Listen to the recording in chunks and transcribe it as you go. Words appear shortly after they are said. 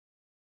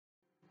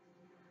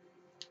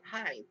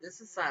Hi,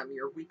 this is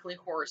your weekly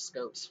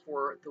horoscopes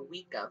for the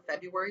week of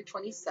February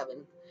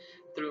 27th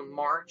through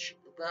March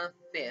the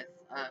 5th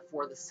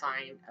for the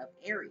sign of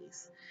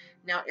Aries.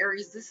 Now,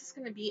 Aries, this is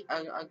going to be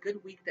a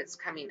good week that's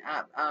coming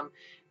up.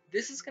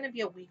 This is going to be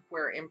a week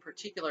where, in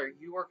particular,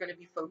 you are going to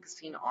be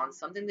focusing on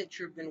something that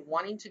you've been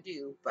wanting to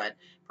do, but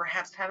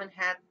perhaps haven't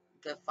had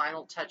the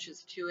final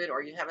touches to it,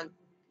 or you haven't,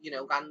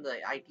 gotten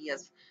the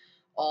ideas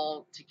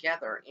all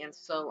together. And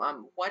so,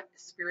 what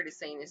Spirit is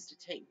saying is to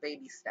take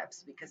baby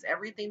steps because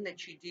everything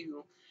that you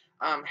do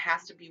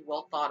has to be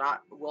well thought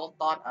out, well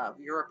thought of.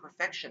 You're a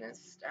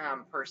perfectionist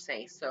per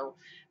se, so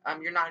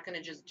you're not going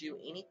to just do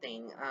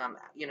anything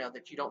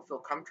that you don't feel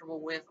comfortable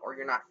with or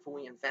you're not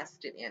fully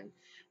invested in.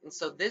 And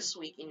so, this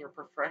week in your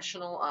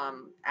professional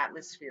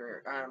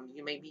atmosphere,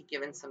 you may be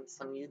given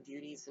some new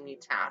duties and new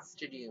tasks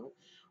to do,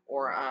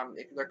 or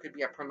if there could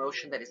be a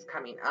promotion that is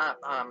coming up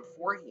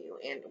for you.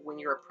 And when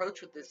you're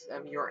approached with this,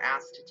 you're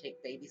asked to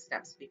take baby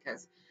steps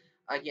because,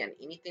 again,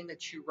 anything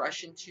that you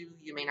rush into,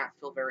 you may not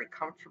feel very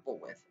comfortable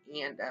with.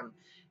 And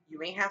you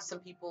may have some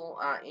people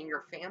in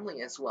your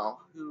family as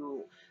well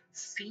who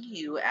see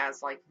you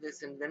as like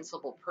this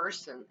invincible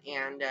person,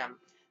 and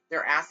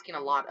they're asking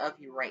a lot of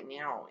you right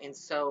now. And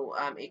so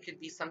it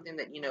could be something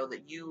that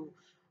that you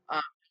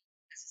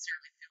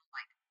necessarily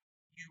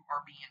you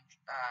are being,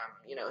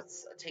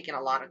 it's taking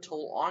a lot of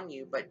toll on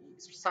you, but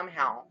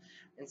somehow,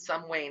 in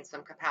some way, in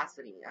some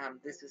capacity,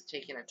 this is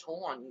taking a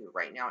toll on you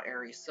right now,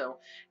 Aries. So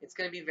it's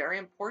going to be very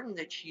important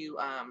that you,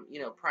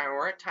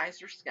 prioritize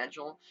your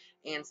schedule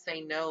and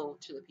say no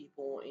to the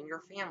people in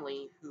your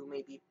family who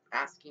may be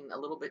asking a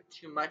little bit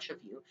too much of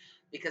you,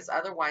 because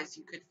otherwise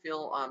you could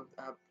feel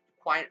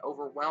quite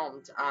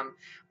overwhelmed.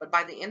 But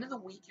by the end of the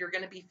week, you're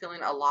going to be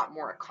feeling a lot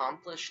more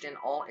accomplished in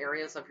all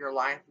areas of your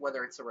life,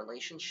 whether it's a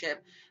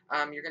relationship.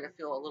 You're going to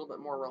feel a little bit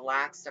more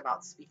relaxed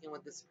about speaking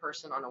with this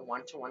person on a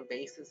one-to-one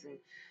basis.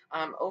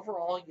 And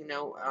overall,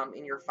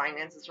 in your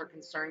finances are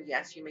concerned,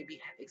 yes, you may be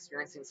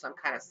experiencing some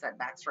kind of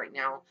setbacks right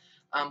now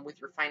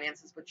with your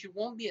finances, but you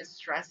won't be as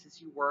stressed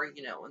as you were, in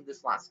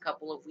this last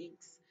couple of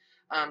weeks.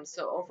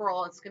 So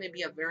overall, it's going to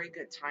be a very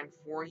good time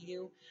for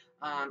you.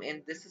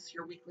 And this is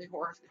your weekly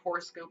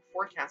horoscope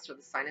forecast for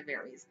the sign of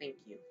Aries. Thank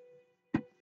you.